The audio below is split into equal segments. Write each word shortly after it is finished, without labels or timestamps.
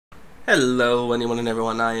Hello, anyone and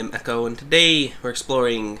everyone. I am Echo, and today we're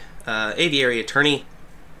exploring Aviary Attorney.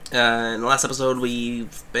 In the last episode,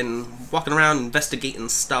 we've been walking around investigating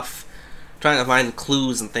stuff, trying to find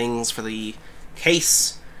clues and things for the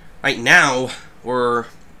case. Right now, we're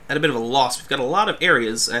at a bit of a loss. We've got a lot of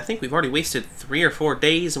areas, and I think we've already wasted 3 or 4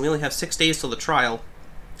 days, and we only have 6 days till the trial.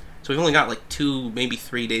 So we've only got like 2, maybe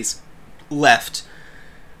 3 days left.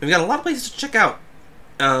 We've got a lot of places to check out.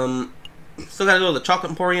 Still gotta go to the Chocolate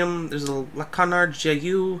Emporium. There's a La Canard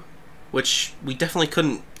Jayjay, which we definitely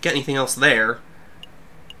couldn't get anything else there.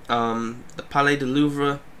 The Palais de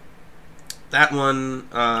Louvre. That one,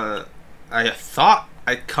 I thought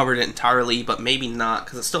I covered it entirely, but maybe not,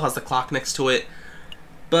 because it still has the clock next to it.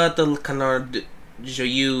 But the La Canard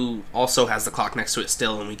Jayjay also has the clock next to it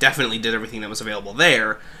still, and we definitely did everything that was available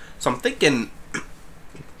there. So I'm thinking...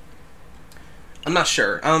 I'm not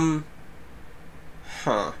sure.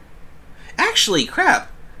 Actually, crap.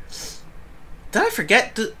 Did I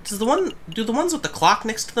forget? Do the ones with the clock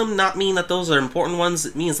next to them not mean that those are important ones?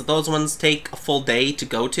 It means that those ones take a full day to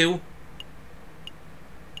go to?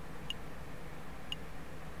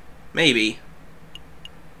 Maybe.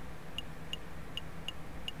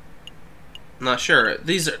 I'm not sure.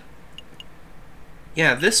 These are...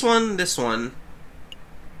 Yeah, this one, this one,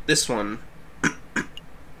 this one,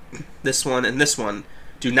 this one, and this one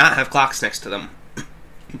do not have clocks next to them.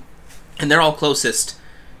 And they're all closest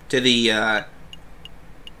to the,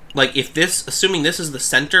 like, if this, assuming this is the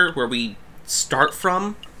center where we start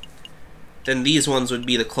from, then these ones would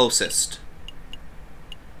be the closest.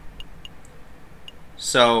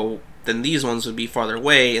 So, then these ones would be farther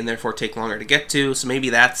away, and therefore take longer to get to, so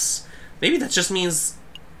maybe that just means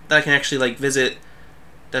that I can actually, like, visit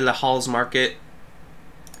the La Halles Market.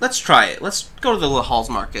 Let's try it. Let's go to the La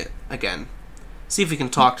Halles Market again. See if we can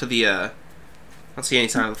talk to the, I don't see any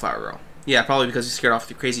sign of the flower girl. Yeah, probably because you scared off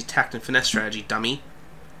with your crazy tact and finesse strategy, dummy.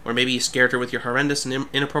 Or maybe you scared her with your horrendous and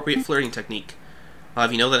inappropriate flirting technique. I'll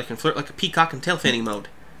have you know that I can flirt like a peacock in tail fanning mode.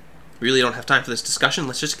 We really don't have time for this discussion.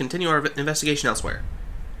 Let's just continue our investigation elsewhere.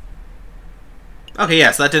 Okay,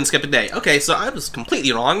 yeah, so that didn't skip a day. Okay, so I was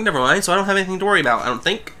completely wrong. Never mind, so I don't have anything to worry about, I don't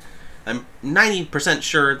think. I'm 90%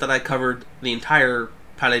 sure that I covered the entire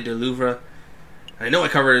Palais de Louvre. And I know I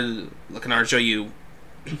covered La Canard Jayjay.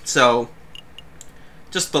 So...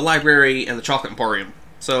 just the library and the Chocolate Emporium.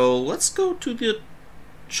 So let's go to the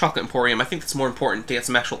Chocolate Emporium. I think that's more important to get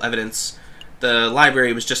some actual evidence. The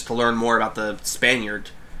library was just to learn more about the Spaniard,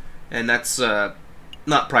 and that's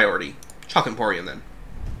not priority. Chocolate Emporium then.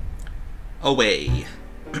 Away.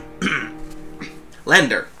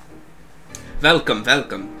 Lander. Welcome,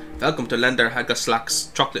 welcome. Welcome to Lander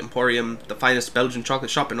Hagelslak's Chocolate Emporium, the finest Belgian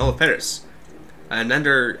chocolate shop in all of Paris. I am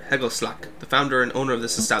Lander Hagelslak, the founder and owner of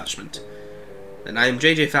this establishment. And I am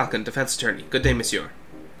Jayjay Falcon, defense attorney. Good day, monsieur.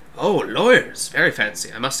 Oh, lawyers! Very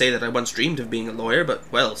fancy. I must say that I once dreamed of being a lawyer, but,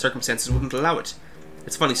 well, circumstances wouldn't allow it.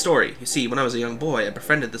 It's a funny story. You see, when I was a young boy, I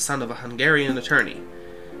befriended the son of a Hungarian attorney.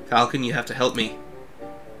 Falcon, you have to help me.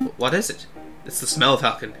 What is it? It's the smell,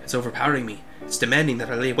 Falcon. It's overpowering me. It's demanding that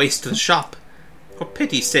I lay waste to the shop. For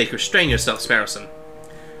pity's sake, restrain yourself, Sparrowson.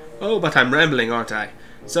 Oh, but I'm rambling, aren't I?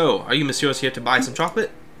 So, are you messieurs here to buy some chocolate?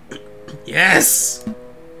 Yes!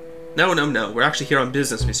 No, no, no. We're actually here on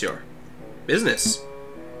business, monsieur. Business?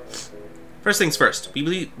 First things first.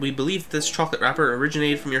 We believe this chocolate wrapper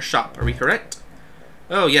originated from your shop. Are we correct?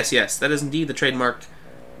 Oh, yes, yes. That is indeed the trademarked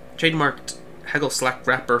Hagelslak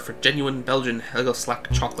wrapper for genuine Belgian Hagelslak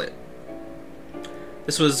chocolate.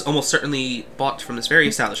 This was almost certainly bought from this very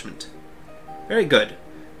establishment. Very good.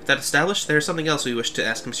 With that established, there is something else we wish to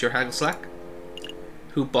ask Monsieur Hagelslak.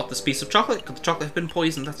 Who bought this piece of chocolate? Could the chocolate have been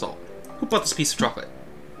poisoned? That's all. Who bought this piece of chocolate?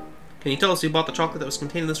 Can you tell us who bought the chocolate that was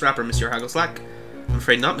contained in this wrapper, Monsieur Hagelslak? I'm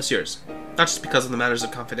afraid not, messieurs. Not just because of the matters of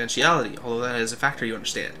confidentiality, although that is a factor you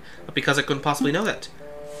understand, but because I couldn't possibly know that.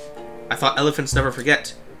 I thought elephants never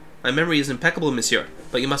forget. My memory is impeccable, monsieur,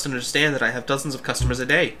 but you must understand that I have dozens of customers a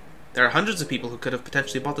day. There are hundreds of people who could have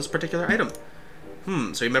potentially bought this particular item.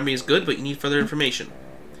 So your memory is good, but you need further information.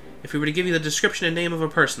 If we were to give you the description and name of a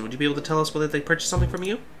person, would you be able to tell us whether they purchased something from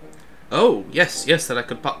you? Oh, yes, yes, that I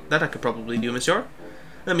could probably do, monsieur.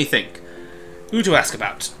 Let me think. Who to ask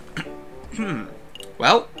about?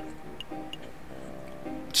 Well...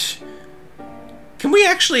 can we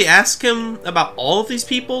actually ask him about all of these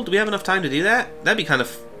people? Do we have enough time to do that? That'd be kind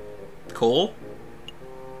of cool.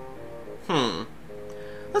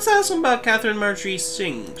 Let's ask him about Catherine Marjorie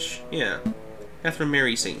Singe. Yeah. Catherine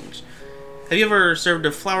Mary Singe. Have you ever served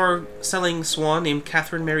a flower-selling swan named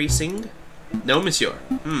Catherine Mary Singe? No, monsieur.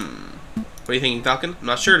 What are you thinking, Falcon? I'm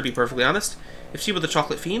not sure, to be perfectly honest. If she were the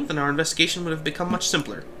chocolate fiend, then our investigation would have become much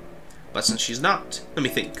simpler. But since she's not, let me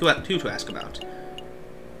think. Who to ask about?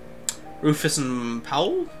 Rufus and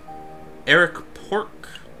Powell? Eric Pork?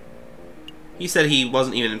 He said he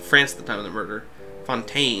wasn't even in France at the time of the murder.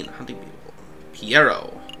 Fontaine, hunting people.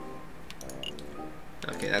 Piero.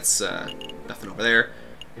 Okay, that's nothing over there.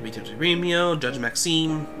 Vito de Remio, Judge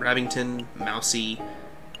Maxime, Rabington, Mousy,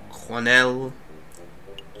 Juanel,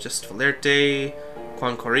 Just Valerte,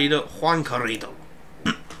 Juan Corrido.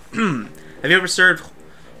 Have you ever served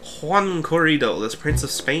Juan Corrido, this Prince of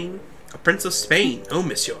Spain? A Prince of Spain, oh,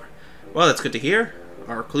 monsieur. Well, that's good to hear.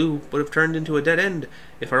 Our clue would have turned into a dead end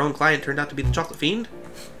if our own client turned out to be the chocolate fiend.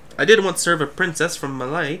 I did once serve a princess from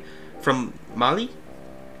Mali,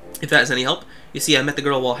 if that is any help. You see, I met the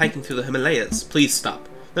girl while hiking through the Himalayas. Please stop.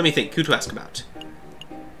 Let me think. Who to ask about?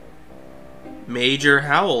 Major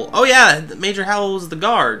Howell. Oh yeah, Major Howell was the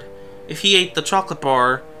guard. If he ate the chocolate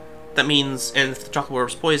bar, that means, and if the chocolate bar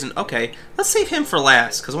was poisoned, okay. Let's save him for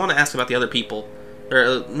last, because I want to ask about the other people.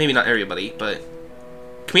 Or maybe not everybody, but...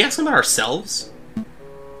 Can we ask them about ourselves?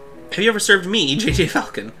 Have you ever served me, Jayjay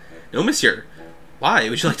Falcon? No, monsieur. Why?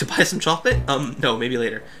 Would you like to buy some chocolate? No, maybe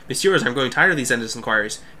later. Messieurs, I'm growing tired of these endless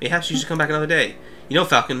inquiries. Perhaps you should come back another day. You know,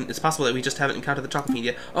 Falcon, it's possible that we just haven't encountered the chocolate fiend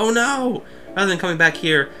yet. Oh no! Rather than coming back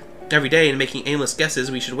here every day and making aimless guesses,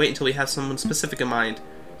 we should wait until we have someone specific in mind.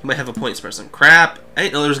 You might have a point, Sparrowson. Crap! I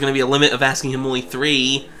didn't know there was going to be a limit of asking him only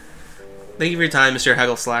 3. Thank you for your time, Mr.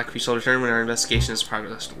 Haggleslack. We shall return when our investigation is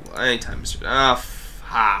progressed. Anytime, Mr. Ah,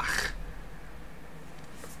 fuck.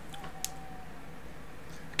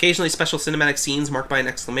 Occasionally, special cinematic scenes marked by an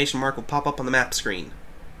exclamation mark will pop up on the map screen.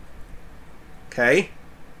 Okay.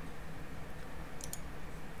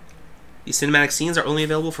 These cinematic scenes are only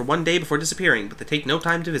available for 1 day before disappearing, but they take no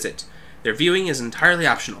time to visit. Their viewing is entirely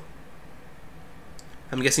optional.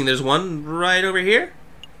 I'm guessing there's one right over here?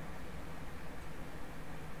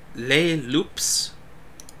 Les Loops.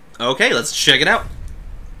 Okay, let's check it out.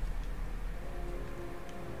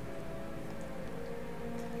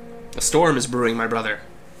 A storm is brewing, my brother.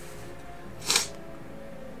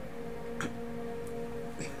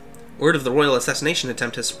 Word of the royal assassination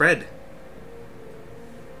attempt has spread.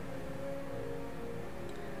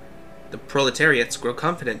 The proletariats grow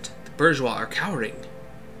confident. The bourgeois are cowering.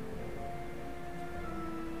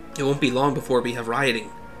 It won't be long before we have rioting.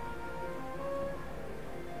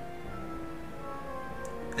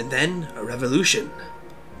 And then, a revolution.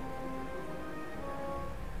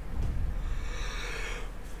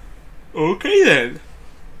 Okay then.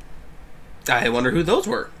 I wonder who those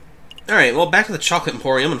were. Alright, well, back to the chocolate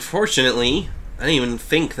emporium. Unfortunately, I didn't even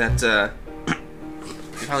think that, we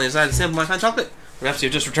finally decided to sample my fine chocolate. Perhaps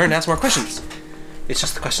you've just returned to ask more questions. It's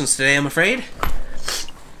just the questions today, I'm afraid.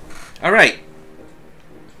 Alright.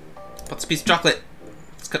 What's a piece of chocolate?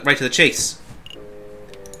 Let's cut right to the chase.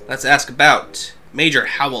 Let's ask about Major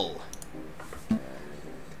Howell.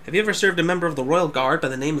 Have you ever served a member of the Royal Guard by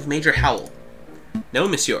the name of Major Howell? No,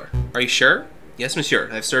 monsieur. Are you sure? Yes, monsieur.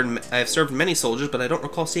 I have served many soldiers, but I don't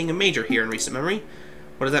recall seeing a major here in recent memory.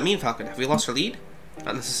 What does that mean, Falcon? Have we lost our lead?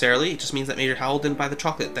 Not necessarily. It just means that Major Howell didn't buy the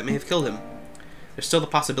chocolate. That may have killed him. There's still the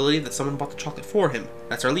possibility that someone bought the chocolate for him.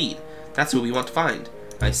 That's our lead. That's who we want to find.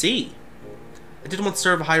 I see. I did once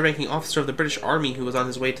serve a high-ranking officer of the British Army who was on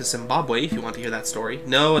his way to Zimbabwe, if you want to hear that story.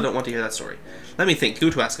 No, I don't want to hear that story. Let me think. Who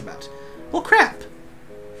to ask about? Well, crap.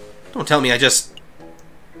 Don't tell me I just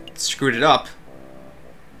screwed it up.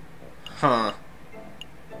 Huh.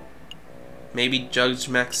 Maybe Judge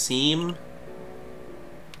Maxime?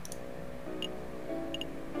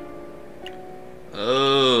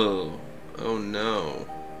 Oh. Oh no.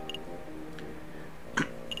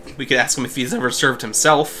 We could ask him if he's ever served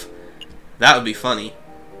himself. That would be funny.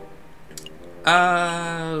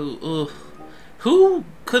 Who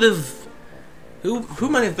could have... Who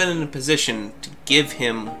might have been in a position to give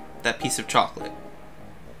him that piece of chocolate?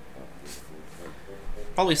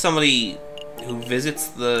 Probably somebody who visits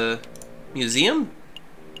the museum?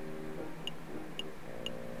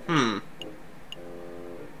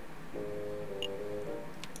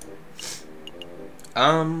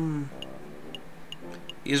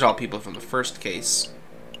 These are all people from the first case.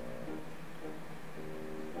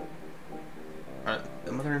 Alright,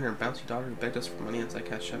 the mother and her bouncy daughter who begged us for money inside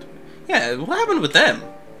cash shut. Yeah, what happened with them?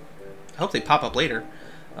 I hope they pop up later.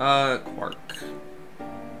 Quark.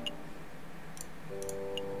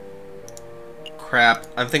 Crap.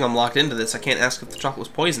 I think I'm locked into this. I can't ask if the chocolate was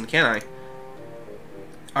poisoned, can I?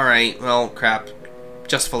 Alright, well, crap.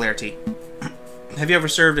 Just Valerte. Have you ever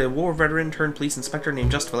served a war veteran turned police inspector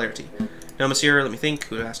named Just Valerte? No, monsieur. Let me think.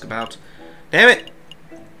 Who to ask about? Damn it!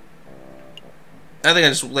 I think I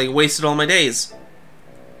just, like, wasted all my days.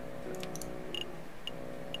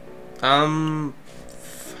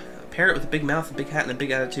 parrot with a big mouth, a big hat, and a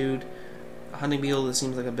big attitude. A hunting beetle that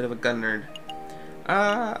seems like a bit of a gun nerd.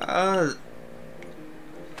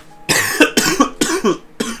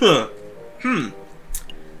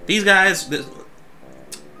 These guys...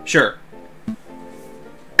 Sure.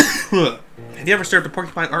 Have you ever served a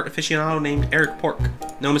porcupine art aficionado named Eric Pork?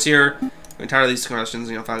 No, monsieur. I'm tired of these questions,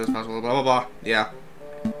 you know, fast as possible, blah, blah, blah. Yeah.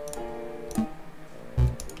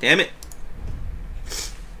 Damn it.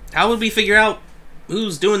 How would we figure out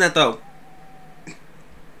who's doing that, though?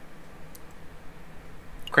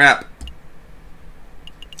 Crap.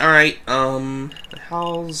 Alright, the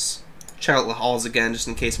halls... Check out the halls again, just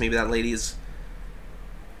in case maybe that lady's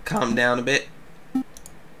calmed down a bit.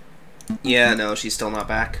 Yeah, no, she's still not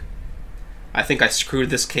back. I think I screwed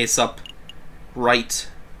this case up right.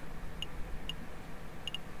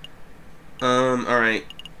 Alright.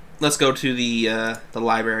 Let's go to the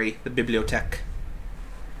library, the bibliothèque.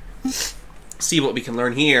 See what we can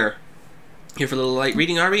learn here. Here for a little light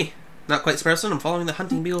reading, are we? Not quite, Sparrowson. I'm following the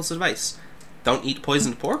hunting beetle's advice. Don't eat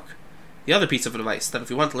poisoned pork? The other piece of advice, that if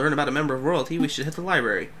we want to learn about a member of royalty, we should hit the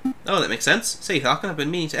library. Oh, that makes sense. Say, Falcon, I've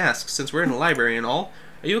been meaning to ask, since we're in a library and all,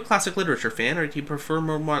 are you a classic literature fan, or do you prefer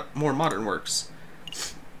more modern works?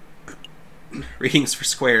 Readings for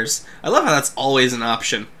squares. I love how that's always an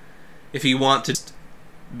option. If you want to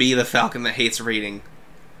be the Falcon that hates reading,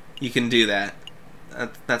 you can do that.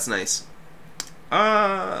 That's nice.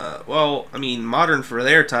 Well, I mean, modern for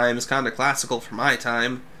their time is kind of classical for my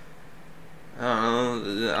time.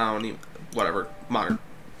 I don't even... Whatever. Modern.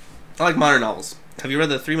 I like modern novels. Have you read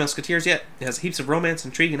The Three Musketeers yet? It has heaps of romance,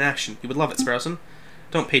 intrigue, and action. You would love it, Sparrowson.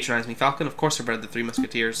 Don't patronize me, Falcon. Of course I've read The Three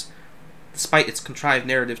Musketeers. Despite its contrived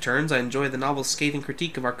narrative turns, I enjoy the novel's scathing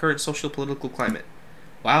critique of our current social-political climate.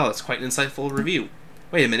 Wow, that's quite an insightful review.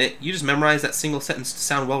 Wait a minute, you just memorized that single sentence to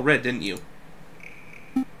sound well-read, didn't you?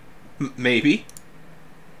 Maybe.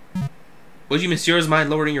 Would you, messieurs, mind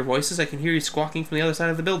lowering your voices? I can hear you squawking from the other side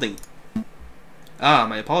of the building. Ah,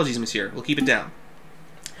 my apologies, monsieur. We'll keep it down.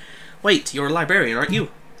 Wait, you're a librarian, aren't you?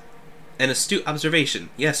 An astute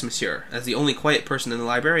observation. Yes, monsieur. As the only quiet person in the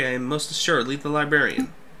library, I am most assuredly the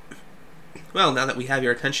librarian. Well, now that we have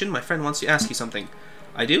your attention, my friend wants to ask you something.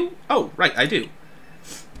 I do? Oh, right, I do.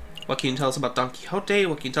 What can you tell us about Don Quixote?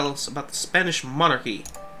 What can you tell us about the Spanish monarchy?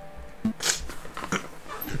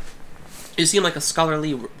 You seem like a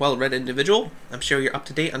scholarly, well-read individual. I'm sure you're up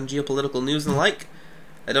to date on geopolitical news and the like.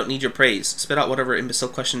 I don't need your praise. Spit out whatever imbecile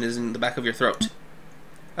question is in the back of your throat.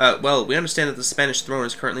 Well, we understand that the Spanish throne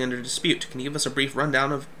is currently under dispute. Can you give us a brief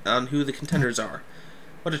rundown on who the contenders are?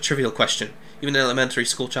 What a trivial question. Even an elementary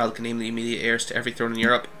school child can name the immediate heirs to every throne in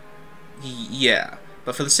Europe. Yeah,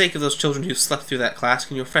 but for the sake of those children who slept through that class,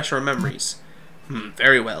 can you refresh our memories?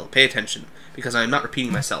 Very well. Pay attention, because I am not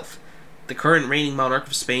repeating myself. The current reigning monarch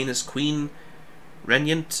of Spain is Queen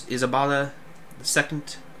Regnant Isabella II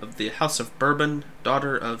of the House of Bourbon,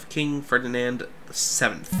 daughter of King Ferdinand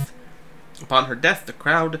VII. Upon her death, the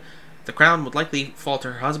crown would likely fall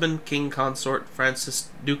to her husband, King Consort Francis,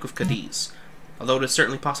 Duke of Cadiz, although it is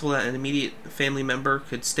certainly possible that an immediate family member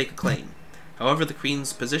could stake a claim. However, the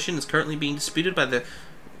Queen's position is currently being disputed by the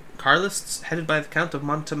Carlists, headed by the Count of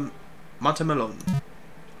Montemelon.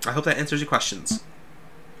 I hope that answers your questions.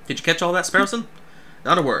 Did you catch all that, Sparrowson?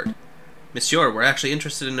 Not a word. Monsieur, we're actually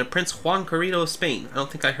interested in a Prince Juan Querido of Spain. I don't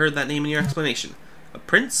think I heard that name in your explanation. A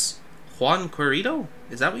Prince Juan Querido?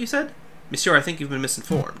 Is that what you said? Monsieur, I think you've been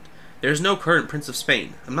misinformed. There is no current Prince of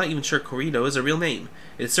Spain. I'm not even sure Querido is a real name.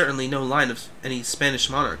 It is certainly no line of any Spanish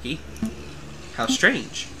monarchy. How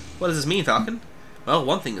strange. What does this mean, Falcon? Well,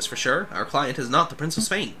 one thing is for sure. Our client is not the Prince of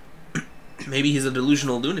Spain. Maybe he's a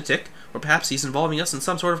delusional lunatic, or perhaps he's involving us in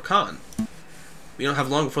some sort of con. We don't have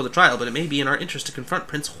long before the trial, but it may be in our interest to confront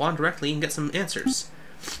Prince Juan directly and get some answers.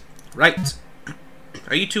 Right.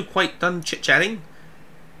 Are you two quite done chit-chatting?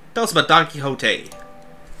 Tell us about Don Quixote.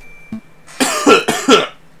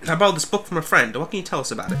 I borrowed this book from a friend. What can you tell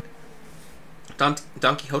us about it? Don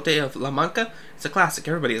Quixote of La Mancha? It's a classic.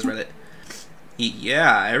 Everybody has read it.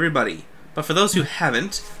 Yeah, everybody. But for those who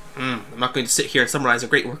haven't, I'm not going to sit here and summarize a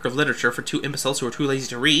great work of literature for two imbeciles who are too lazy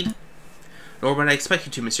to read. Nor would I expect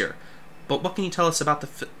you to, monsieur. But what can you tell us about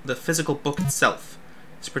the physical book itself?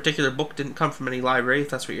 This particular book didn't come from any library, if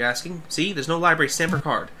that's what you're asking. See, there's no library stamp or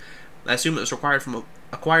card. I assume it was acquired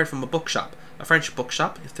from a bookshop. A French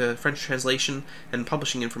bookshop, if the French translation and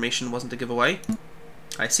publishing information wasn't to give away.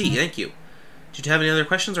 I see, thank you. Did you have any other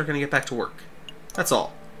questions, or can I get back to work? That's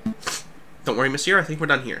all. Don't worry, monsieur, I think we're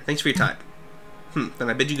done here. Thanks for your time. Then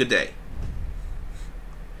I bid you good day.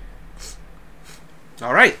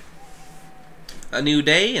 Alright. A new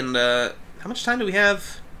day, and, how much time do we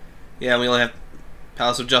have? Yeah, we only have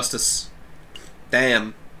Palace of Justice.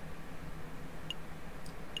 Damn.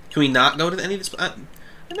 Can we not go to any of this? I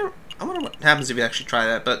wonder what happens if you actually try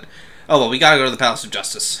that, but... Oh, well, we gotta go to the Palace of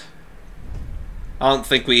Justice. I don't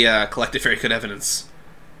think we collected very good evidence.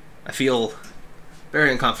 I feel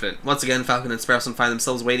very unconfident. Once again, Falcon and Sparrowson find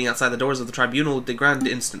themselves waiting outside the doors of the Tribunal de Grande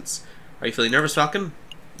Instance. Are you feeling nervous, Falcon?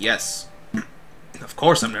 Yes. Of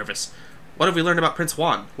course I'm nervous. What have we learned about Prince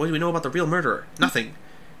Juan? What do we know about the real murderer? Nothing.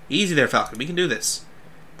 Easy there, Falcon. We can do this.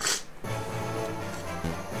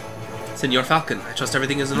 Senor Falcon, I trust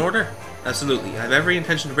everything is in order? Absolutely. I have every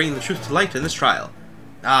intention of bringing the truth to light in this trial.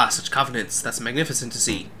 Ah, such confidence. That's magnificent to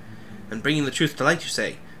see. And bringing the truth to light, you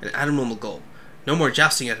say? An admirable goal. No more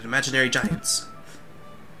jousting at imaginary giants.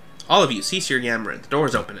 All of you, cease your yammering. The door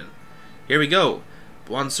is opening. Here we go.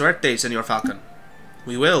 Buon suerte, Senor Falcon.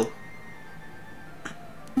 We will.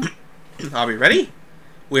 Are we ready?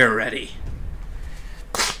 We're ready.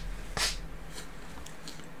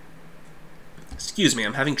 Excuse me,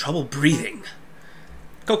 I'm having trouble breathing.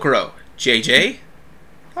 Kokoro, Jayjay,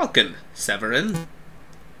 Falcon, Severin.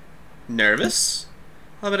 Nervous?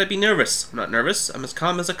 How would I be nervous? I'm not nervous. I'm as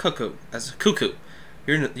calm as a cuckoo.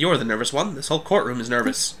 You're the nervous one. This whole courtroom is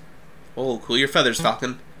nervous. Oh, cool your feathers,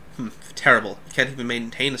 Falcon. Terrible. You can't even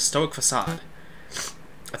maintain a stoic facade.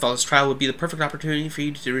 I thought this trial would be the perfect opportunity for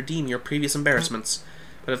you to redeem your previous embarrassments.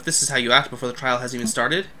 But if this is how you act before the trial has even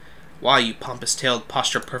started, why, you pompous-tailed,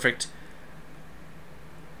 posture-perfect...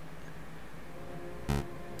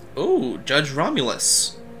 Oh, Judge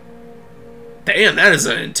Romulus. Damn, that is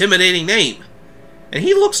an intimidating name. And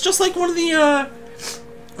he looks just like one of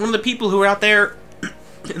the people who were out there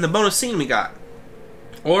in the bonus scene we got.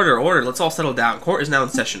 Order, order, let's all settle down. Court is now in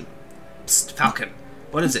session. Psst, Falcon.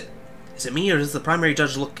 What is it? Is it me, or does the primary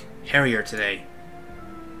judge look hairier today?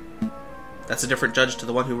 That's a different judge to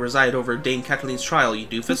the one who resided over Dame Cataline's trial, you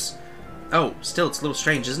doofus. Oh, still, it's a little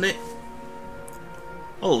strange, isn't it?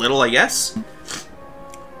 A little, I guess.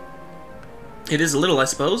 It is a little, I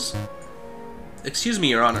suppose. Excuse me,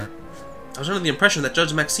 Your Honor. I was under the impression that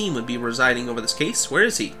Judge Maxime would be residing over this case. Where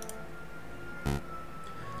is he?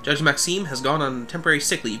 Judge Maxime has gone on temporary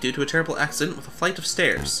sick leave due to a terrible accident with a flight of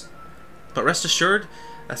stairs. But rest assured,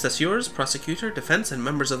 assessors, prosecutor, defense, and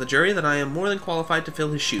members of the jury, that I am more than qualified to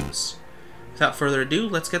fill his shoes. Without further ado,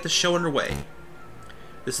 let's get this show underway.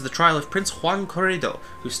 This is the trial of Prince Juan Corredo,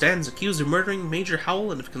 who stands accused of murdering Major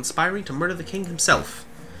Howell and of conspiring to murder the king himself.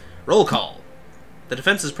 Roll call. The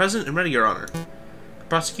defense is present and ready, Your Honor. The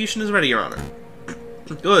prosecution is ready, Your Honor.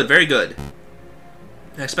 Good, very good.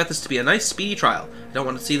 I expect this to be a nice, speedy trial. I don't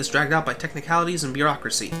want to see this dragged out by technicalities and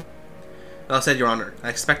bureaucracy. Well said, Your Honor. I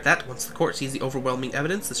expect that, once the court sees the overwhelming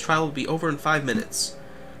evidence, this trial will be over in 5 minutes.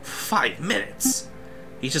 5 minutes?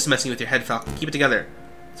 He's just messing with your head, Falcon. Keep it together.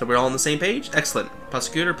 So we're all on the same page? Excellent.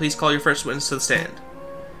 Prosecutor, please call your first witness to the stand.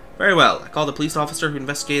 Very well. I call the police officer who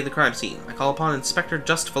investigated the crime scene. I call upon Inspector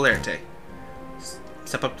Just Valerte.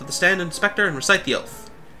 Step up to the stand, Inspector, and recite the oath.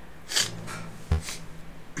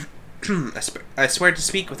 I swear to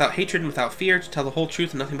speak without hatred and without fear, to tell the whole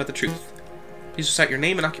truth and nothing but the truth. Please recite your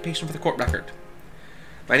name and occupation for the court record.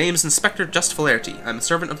 My name is Inspector Just Valerte. I'm a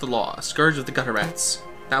servant of the law, a scourge of the gutter rats.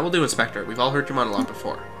 That will do, Inspector. We've all heard your monologue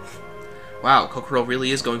before. Wow, Kokoro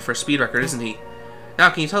really is going for a speed record, isn't he? Now,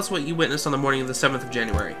 can you tell us what you witnessed on the morning of the 7th of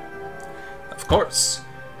January? Of course.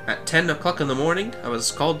 At 10 o'clock in the morning, I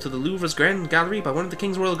was called to the Louvre's Grand Gallery by one of the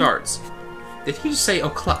King's Royal Guards. Did he just say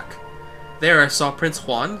o'clock? There I saw Prince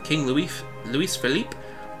Juan, King Louis Philippe,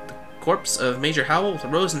 the corpse of Major Howell with a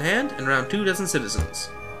rose in hand, and around 24 citizens.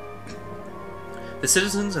 The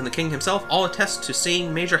citizens and the king himself all attest to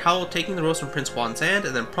seeing Major Howell taking the rose from Prince Juan's hand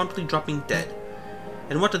and then promptly dropping dead.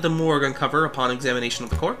 And what did the morgue uncover upon examination of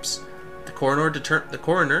the corpse? The coroner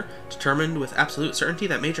determined with absolute certainty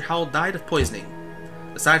that Major Howell died of poisoning.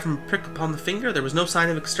 Aside from a prick upon the finger, there was no sign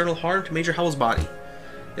of external harm to Major Howell's body.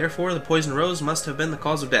 Therefore, the poisoned rose must have been the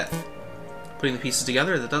cause of death. Putting the pieces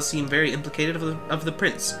together, that does seem very implicated of the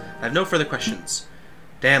prince. I have no further questions.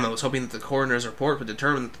 Damn, I was hoping that the coroner's report would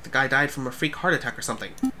determine that the guy died from a freak heart attack or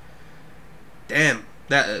something. Damn,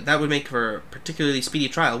 that would make for a particularly speedy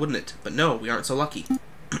trial, wouldn't it? But no, we aren't so lucky.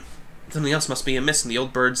 Something else must be amiss in the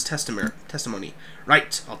old bird's testimony.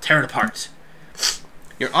 Right, I'll tear it apart.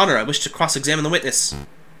 Your Honor, I wish to cross-examine the witness.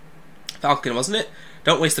 Falcon, wasn't it?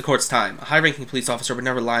 Don't waste the court's time. A high-ranking police officer would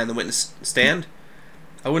never lie on the witness stand.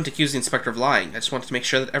 I wouldn't accuse the inspector of lying. I just wanted to make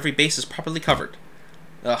sure that every base is properly covered.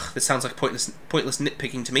 Ugh, this sounds like pointless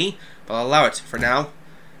nitpicking to me, but I'll allow it for now.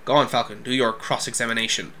 Go on, Falcon, do your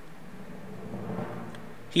cross-examination.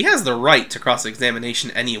 He has the right to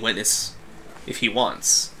cross-examination any witness, if he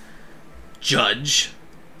wants. Judge.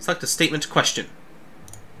 Select a statement to question.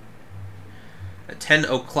 At 10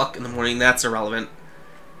 o'clock in the morning, that's irrelevant.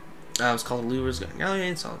 It was called the Louvre's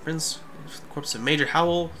Gallery, saw the prince, the corpse of Major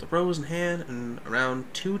Howell, the rose in hand, and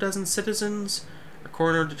around 24 citizens. The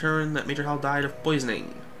coroner determined that Major Howell died of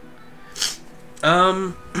poisoning.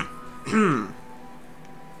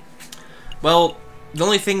 Well, the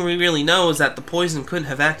only thing we really know is that the poison couldn't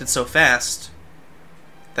have acted so fast.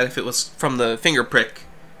 That if it was from the finger prick,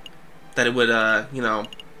 that it would,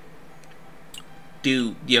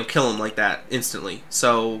 kill him like that instantly.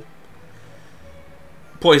 So,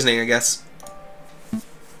 poisoning, I guess.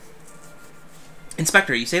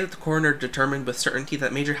 Inspector, you say that the coroner determined with certainty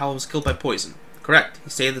that Major Howell was killed by poison. Correct. You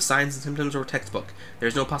say the signs and symptoms were textbook. There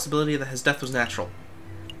is no possibility that his death was natural.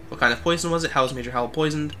 What kind of poison was it? How was Major Howell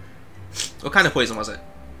poisoned? What kind of poison was it?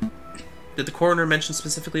 Did the coroner mention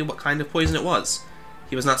specifically what kind of poison it was?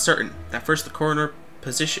 He was not certain. At first, the coroner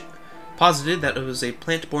posited that it was a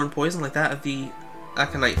plant-borne poison like that of the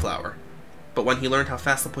aconite flower. But when he learned how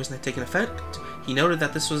fast the poison had taken effect, he noted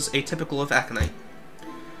that this was atypical of aconite.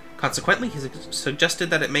 Consequently, he suggested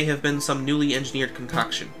that it may have been some newly engineered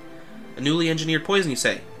concoction. A newly engineered poison, you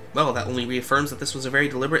say? Well, that only reaffirms that this was a very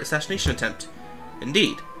deliberate assassination attempt.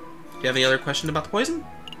 Indeed. Do you have any other question about the poison?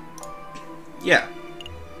 Yeah.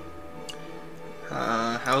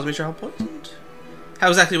 How was Major Howell poisoned? How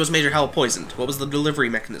exactly was Major Howell poisoned? What was the delivery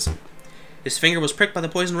mechanism? His finger was pricked by the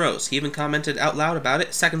poison rose. He even commented out loud about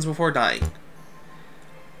it seconds before dying.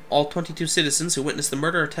 All 22 citizens who witnessed the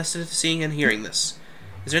murder attested to seeing and hearing this.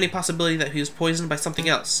 Is there any possibility that he was poisoned by something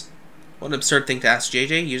else? What an absurd thing to ask,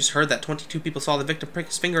 Jayjay. You just heard that 22 people saw the victim prick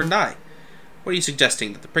his finger and die. What are you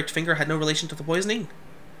suggesting? That the pricked finger had no relation to the poisoning?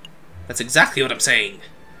 That's exactly what I'm saying.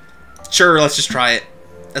 Sure, let's just try it.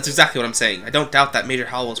 That's exactly what I'm saying. I don't doubt that Major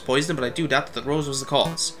Howell was poisoned, but I do doubt that the rose was the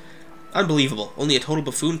cause. Unbelievable. Only a total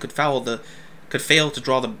buffoon could fail to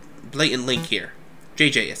draw the blatant link here.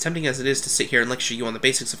 Jayjay, as tempting as it is to sit here and lecture you on the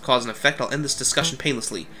basics of cause and effect, I'll end this discussion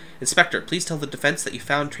painlessly. Inspector, please tell the defense that you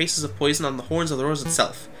found traces of poison on the horns of the rose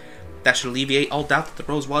itself. That should alleviate all doubt that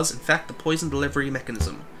the rose was, in fact, the poison delivery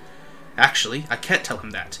mechanism. Actually, I can't tell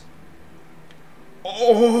him that.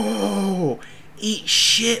 Oh! Eat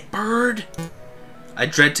shit, bird! I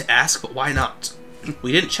dread to ask, but why not?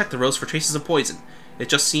 We didn't check the rose for traces of poison. It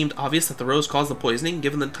just seemed obvious that the rose caused the poisoning,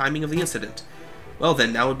 given the timing of the incident. Well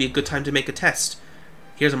then, now would be a good time to make a test.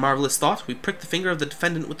 Here's a marvelous thought. We prick the finger of the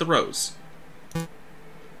defendant with the rose.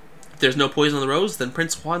 If there's no poison on the rose, then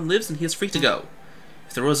Prince Juan lives and he is free to go.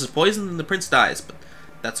 If the rose is poisoned, then the prince dies, but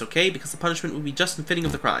that's okay because the punishment would be just and fitting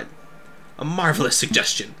of the crime. A marvelous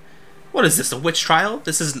suggestion. What is this, a witch trial?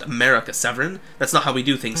 This isn't America, Severin. That's not how we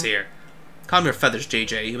do things here. Calm your feathers,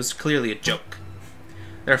 Jayjay. It was clearly a joke.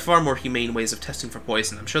 There are far more humane ways of testing for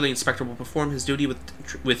poison. I'm sure the inspector will perform his duty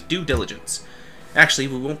with due diligence. Actually,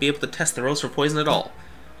 we won't be able to test the rose for poison at all.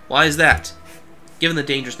 Why is that? Given the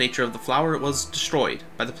dangerous nature of the flower, it was destroyed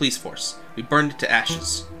by the police force. We burned it to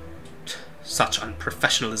ashes. Such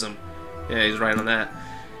unprofessionalism. Yeah, he's right on that.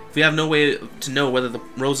 If we have no way to know whether the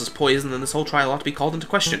rose is poison, then this whole trial ought to be called into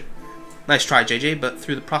question. Nice try, Jayjay, but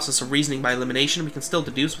through the process of reasoning by elimination, we can still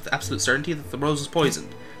deduce with absolute certainty that the rose was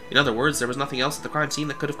poisoned. In other words, there was nothing else at the crime scene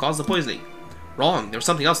that could have caused the poisoning. Wrong. There was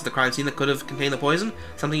something else at the crime scene that could have contained the poison,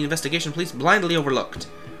 something the investigation police blindly overlooked.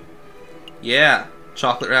 Yeah.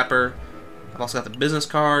 Chocolate wrapper. I've also got the business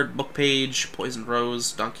card, book page, poisoned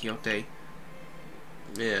rose, Don Quixote.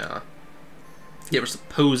 Yeah. They were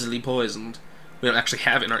supposedly poisoned. We don't actually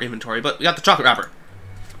have it in our inventory, but we got the chocolate wrapper.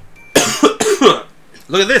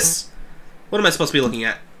 Look at this! What am I supposed to be looking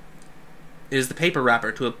at? It is the paper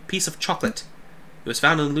wrapper to a piece of chocolate. It was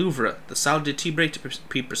found in the Louvre, the Salle de Tibre to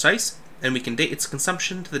be precise, and we can date its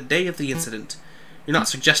consumption to the day of the incident. You're not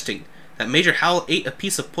suggesting that Major Howell ate a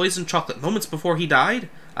piece of poisoned chocolate moments before he died?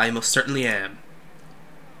 I most certainly am.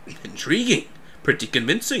 Intriguing. Pretty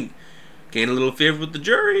convincing. Gain a little favor with the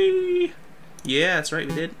jury. Yeah, that's right,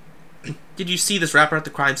 we did. Did you see this wrapper at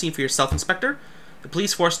the crime scene for yourself, Inspector? The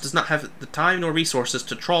police force does not have the time nor resources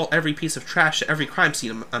to trawl every piece of trash at every crime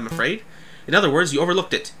scene, I'm afraid. In other words, you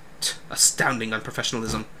overlooked it. Astounding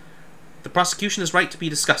unprofessionalism. The prosecution is right to be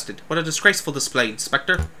disgusted. What a disgraceful display,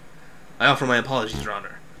 Inspector. I offer my apologies, Your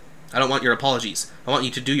Honor. I don't want your apologies. I want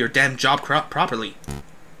you to do your damn job properly.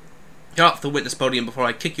 Get off the witness podium before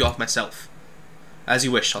I kick you off myself. As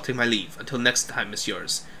you wish, I'll take my leave. Until next time,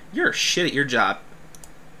 messieurs. You're shit at your job.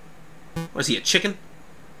 What is he, a chicken?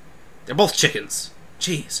 They're both chickens.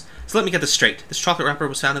 Jeez. So let me get this straight. This chocolate wrapper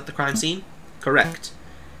was found at the crime scene? Correct.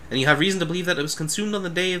 And you have reason to believe that it was consumed on the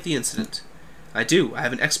day of the incident? I do. I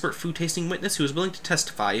have an expert food-tasting witness who is willing to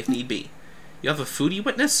testify if need be. You have a foodie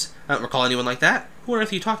witness? I don't recall anyone like that. Who on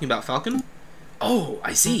earth are you talking about, Falcon? Oh,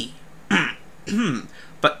 I see.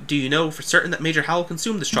 But do you know for certain that Major Howell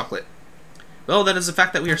consumed this chocolate? Well, that is a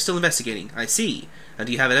fact that we are still investigating. I see. And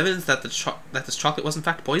do you have evidence that this chocolate was in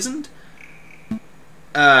fact poisoned?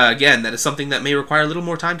 Again, that is something that may require a little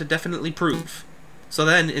more time to definitely prove. So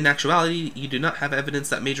then, in actuality, you do not have evidence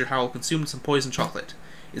that Major Howell consumed some poisoned chocolate.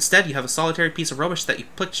 Instead, you have a solitary piece of rubbish that you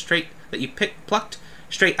plucked straight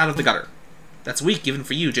out of the gutter. That's weak, even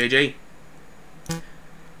for you, Jayjay.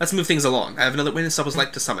 Let's move things along. I have another witness I would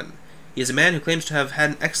like to summon. He is a man who claims to have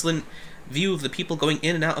had an excellent view of the people going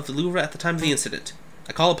in and out of the Louvre at the time of the incident.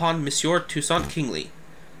 I call upon Monsieur Toussaint Kingsley.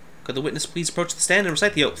 Could the witness please approach the stand and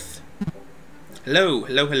recite the oath? Hello,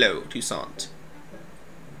 hello, hello, Toussaint.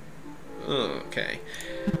 Okay.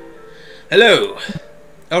 Hello.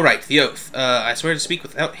 Alright, the oath. I swear to speak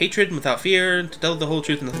without hatred and without fear, and to tell the whole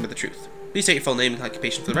truth and nothing but the truth. Please state your full name and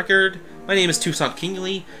occupation for the record. My name is Toussaint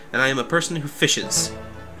Kingsley, and I am a person who fishes.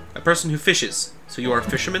 A person who fishes. So you are a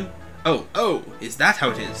fisherman? Oh, is that how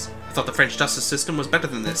it is? I thought the French justice system was better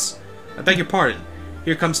than this. I beg your pardon.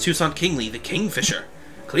 Here comes Toussaint Kingsley, the kingfisher.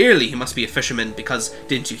 Clearly he must be a fisherman, because,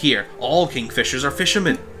 didn't you hear, all kingfishers are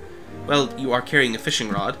fishermen. Well, you are carrying a fishing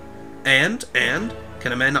rod. And,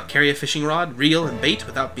 can a man not carry a fishing rod, reel, and bait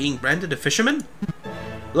without being branded a fisherman?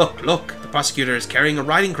 Look, the prosecutor is carrying a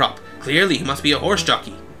riding crop. Clearly he must be a horse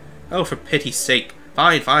jockey. Oh, for pity's sake.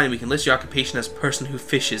 Fine, we can list your occupation as person who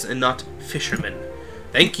fishes and not fisherman.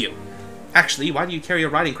 Thank you. Actually, why do you carry a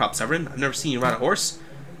riding crop, Severin? I've never seen you ride a horse.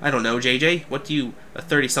 I don't know, Jayjay. What do you, a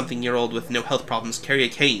 30-something-year-old with no health problems, carry a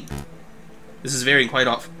cane? This is veering quite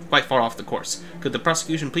far off the course. Could the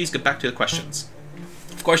prosecution please get back to the questions?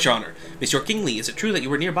 Of course, Your Honor. Monsieur Kingsley, is it true that you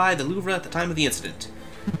were nearby the Louvre at the time of the incident?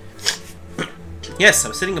 Yes, I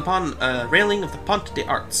was sitting upon a railing of the Pont des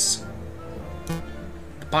Arts.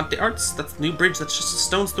 The Pont des Arts? That's the new bridge that's just a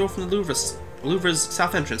stone's throw from the Louvre's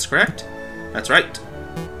south entrance, correct? That's right.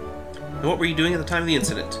 And what were you doing at the time of the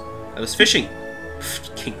incident? I was fishing.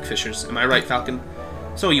 Kingfishers, am I right, Falcon?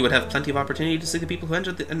 So you would have plenty of opportunity to see the people who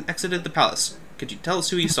entered and exited the palace. Could you tell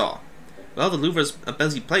us who you saw? Well, the Louvre's a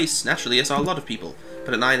busy place. Naturally, I saw a lot of people.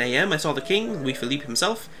 But at 9 a.m., I saw the king, Louis Philippe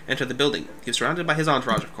himself, enter the building. He was surrounded by his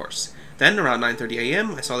entourage, of course. Then, around 9:30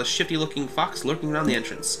 a.m., I saw this shifty-looking fox lurking around the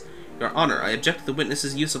entrance. Your Honor, I object to the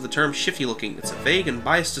witness's use of the term shifty-looking. It's a vague and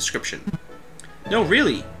biased description. No,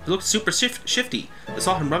 really. He looked super shifty. I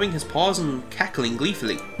saw him rubbing his paws and cackling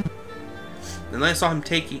gleefully. Then I saw him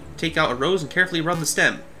take out a rose and carefully rub the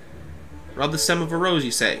stem. Rub the stem of a rose,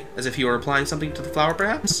 you say? As if he were applying something to the flower,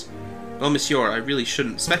 perhaps? Well, monsieur, I really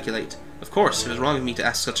shouldn't speculate. Of course, it was wrong of me to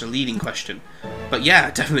ask such a leading question. But yeah,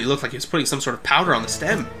 it definitely looked like he was putting some sort of powder on the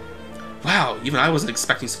stem. Wow, even I wasn't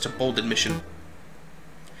expecting such a bold admission.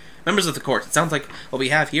 Members of the court, it sounds like what we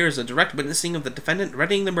have here is a direct witnessing of the defendant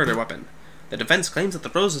readying the murder weapon. The defense claims that the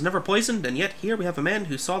rose was never poisoned, and yet here we have a man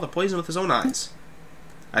who saw the poison with his own eyes.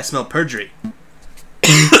 I smell perjury.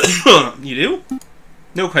 You do?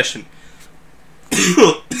 No question.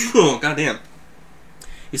 Goddamn.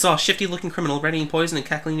 You saw a shifty-looking criminal readying poison and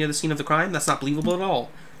cackling near the scene of the crime? That's not believable at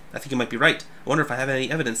all. I think you might be right. I wonder if I have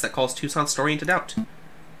any evidence that calls Toussaint's story into doubt.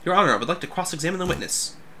 Your Honor, I would like to cross-examine the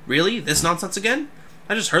witness. Really? This nonsense again?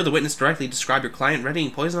 I just heard the witness directly describe your client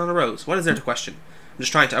readying poison on a rose. What is there to question? I'm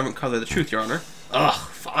just trying to uncover the truth, Your Honor. Ugh,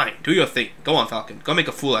 fine. Do your thing. Go on, Falcon. Go make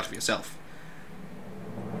a fool out of yourself.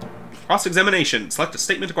 Cross-examination. Select a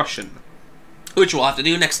statement to question. Which we'll have to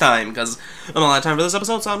do next time, because I'm all out of time for this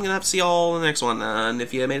episode, so I'm going to have to see you all in the next one. And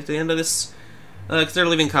if you made it to the end of this, consider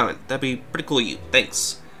leaving a comment. That'd be pretty cool of you.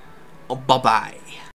 Thanks. Oh, bye-bye.